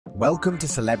Welcome to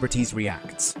Celebrities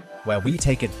Reacts, where we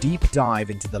take a deep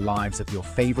dive into the lives of your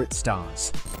favorite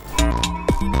stars.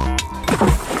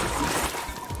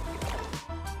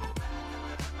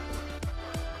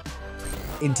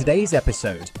 In today's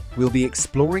episode, we'll be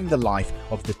exploring the life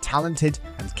of the talented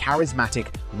and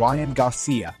charismatic Ryan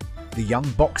Garcia, the young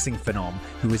boxing phenom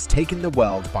who has taken the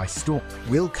world by storm.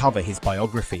 We'll cover his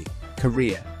biography,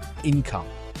 career, income,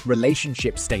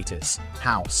 relationship status,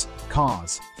 house,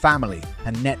 cars, family,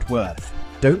 and net worth.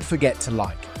 Don't forget to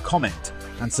like, comment,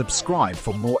 and subscribe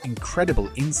for more incredible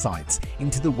insights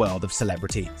into the world of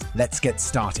celebrity. Let's get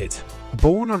started.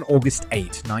 Born on August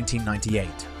 8, 1998,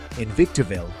 in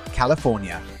Victorville,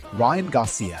 California, Ryan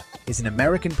Garcia is an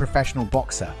American professional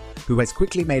boxer who has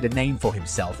quickly made a name for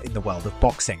himself in the world of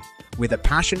boxing. With a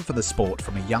passion for the sport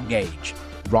from a young age,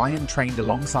 Ryan trained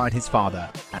alongside his father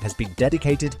and has been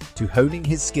dedicated to honing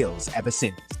his skills ever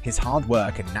since. His hard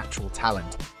work and natural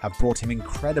talent have brought him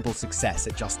incredible success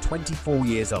at just 24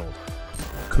 years old.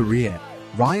 Career.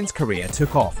 Ryan's career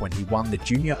took off when he won the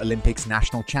Junior Olympics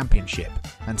National Championship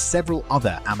and several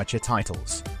other amateur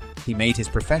titles. He made his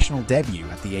professional debut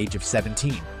at the age of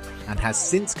 17 and has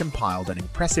since compiled an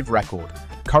impressive record,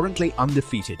 currently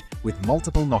undefeated with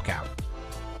multiple knockouts.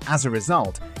 As a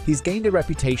result, he's gained a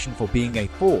reputation for being a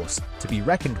force to be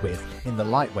reckoned with in the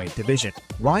lightweight division.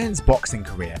 Ryan's boxing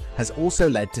career has also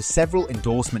led to several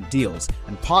endorsement deals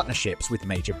and partnerships with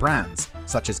major brands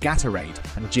such as Gatorade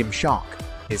and Gymshark.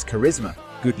 His charisma,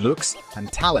 good looks,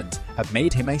 and talent have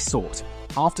made him a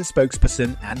sought-after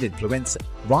spokesperson and influencer.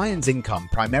 Ryan's income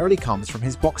primarily comes from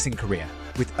his boxing career,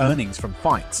 with earnings from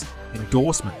fights,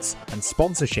 endorsements, and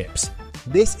sponsorships.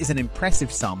 This is an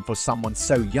impressive sum for someone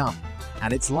so young,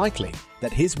 and it's likely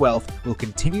that his wealth will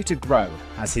continue to grow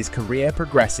as his career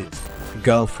progresses.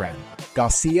 Girlfriend.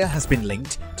 Garcia has been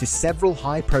linked to several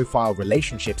high-profile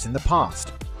relationships in the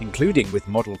past, including with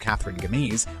model Catherine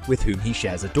Gomez, with whom he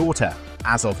shares a daughter.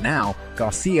 As of now,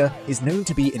 Garcia is known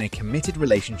to be in a committed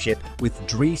relationship with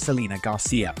Dre Selena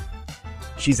Garcia.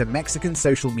 She's a Mexican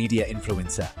social media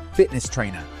influencer, fitness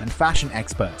trainer, and fashion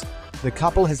expert. The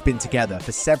couple has been together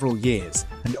for several years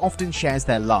and often shares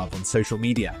their love on social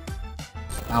media.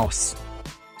 House.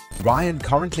 Ryan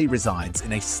currently resides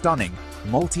in a stunning,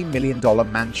 multi-million-dollar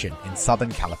mansion in Southern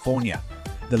California.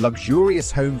 The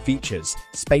luxurious home features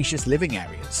spacious living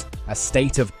areas, a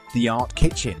state-of-the-art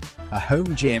kitchen, a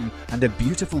home gym, and a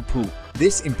beautiful pool.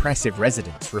 This impressive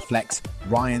residence reflects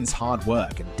Ryan's hard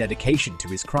work and dedication to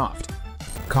his craft.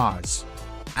 Cars.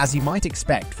 As you might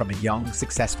expect from a young,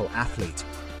 successful athlete,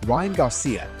 Ryan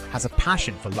Garcia has a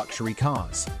passion for luxury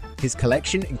cars. His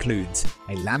collection includes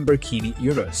a Lamborghini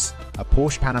Urus, a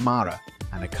Porsche Panamera,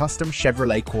 and a custom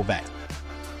Chevrolet Corvette.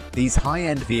 These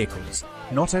high-end vehicles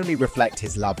not only reflect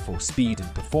his love for speed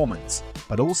and performance,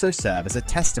 but also serve as a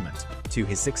testament to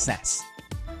his success.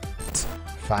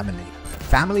 Family.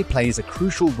 Family plays a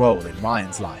crucial role in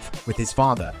Ryan's life, with his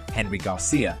father, Henry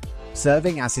Garcia,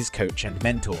 serving as his coach and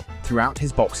mentor throughout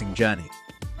his boxing journey.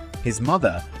 His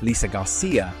mother, Lisa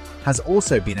Garcia, has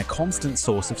also been a constant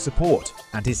source of support,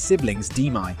 and his siblings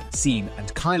Demai, Sean,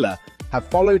 and Kyla have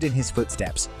followed in his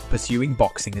footsteps, pursuing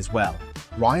boxing as well.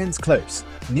 Ryan's close,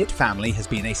 knit family has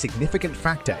been a significant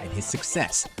factor in his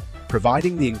success,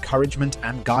 providing the encouragement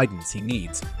and guidance he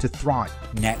needs to thrive.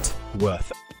 Net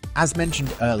worth. As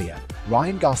mentioned earlier,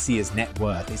 Ryan Garcia's net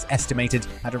worth is estimated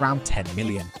at around $10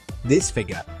 million. This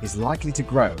figure is likely to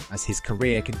grow as his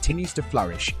career continues to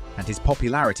flourish and his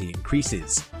popularity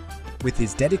increases. With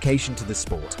his dedication to the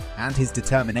sport and his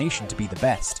determination to be the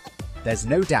best, there's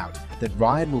no doubt that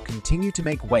Ryan will continue to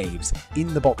make waves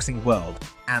in the boxing world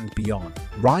and beyond.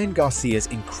 Ryan Garcia's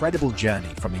incredible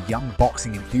journey from a young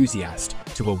boxing enthusiast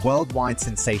to a worldwide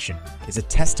sensation is a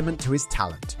testament to his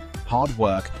talent, hard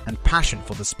work, and passion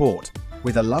for the sport.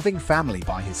 With a loving family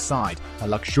by his side, a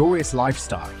luxurious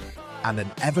lifestyle, and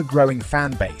an ever-growing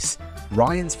fan base,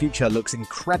 Ryan's future looks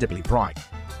incredibly bright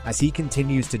as he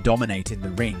continues to dominate in the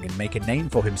ring and make a name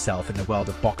for himself in the world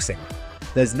of boxing.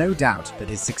 There's no doubt that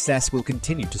his success will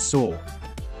continue to soar.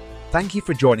 Thank you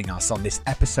for joining us on this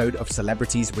episode of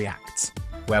Celebrities Reacts,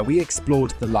 where we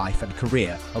explored the life and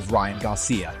career of Ryan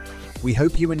Garcia. We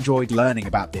hope you enjoyed learning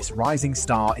about this rising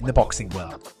star in the boxing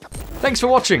world. Thanks for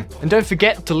watching, and don't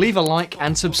forget to leave a like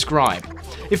and subscribe.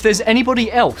 If there's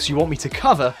anybody else you want me to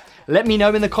cover, let me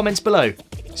know in the comments below.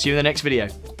 See you in the next video.